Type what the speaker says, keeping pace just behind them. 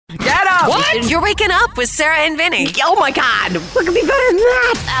up. What? You're waking up with Sarah and Vinny. Oh, my God. What could be better than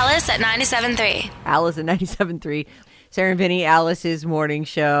that? Alice at 97.3. Alice at 97.3. Sarah and Vinny, Alice's morning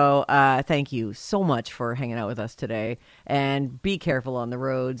show. Thank you so much for hanging out with us today. And be careful on the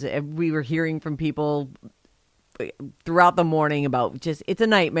roads. We were hearing from people throughout the morning about just, it's a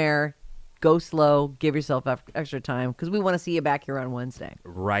nightmare. Go slow. Give yourself extra time because we want to see you back here on Wednesday.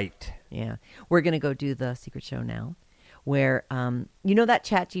 Right. Yeah. We're going to go do the secret show now where, you know that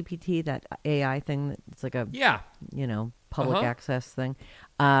ChatGPT, that AI thing? It's like a, public access thing.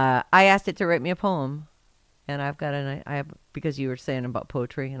 I asked it to write me a poem. And I've got because you were saying about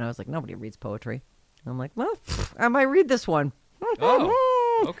poetry, and I was like, nobody reads poetry. And I'm like, well, I might read this one.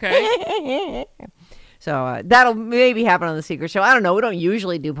 Oh, okay. So that'll maybe happen on the secret show. I don't know. We don't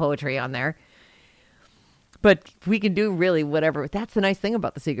usually do poetry on there. But we can do really whatever. That's the nice thing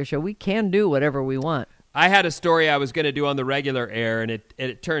about the secret show. We can do whatever we want. I had a story I was going to do on the regular air, and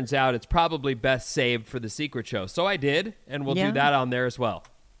it turns out it's probably best saved for the secret show. So I did, and we'll do that on there as well.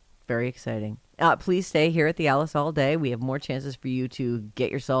 Very exciting. Please stay here at the Alice all day. We have more chances for you to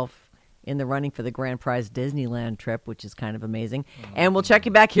get yourself in the running for the grand prize Disneyland trip, which is kind of amazing. And we'll check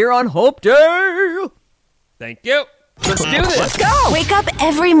you back here on Hope Day. Thank you. Let's do this. Let's go. Wake up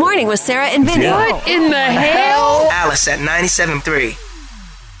every morning with Sarah and Vinny. What in the hell? Alice at 97.3.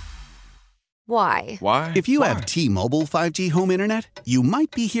 Why? Why? If you have T-Mobile 5G home internet, you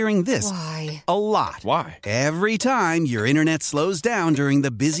might be hearing this Why? a lot. Why? Every time your internet slows down during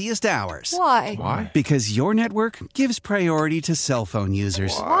the busiest hours. Why? Why? Because your network gives priority to cell phone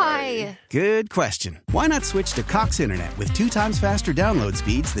users. Why? Good question. Why not switch to Cox Internet with 2 times faster download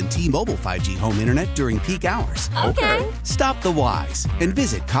speeds than T-Mobile 5G home internet during peak hours? Okay. Stop the whys and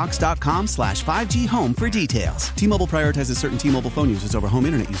visit cox.com/5G home for details. T-Mobile prioritizes certain T-Mobile phone users over home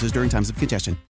internet users during times of congestion.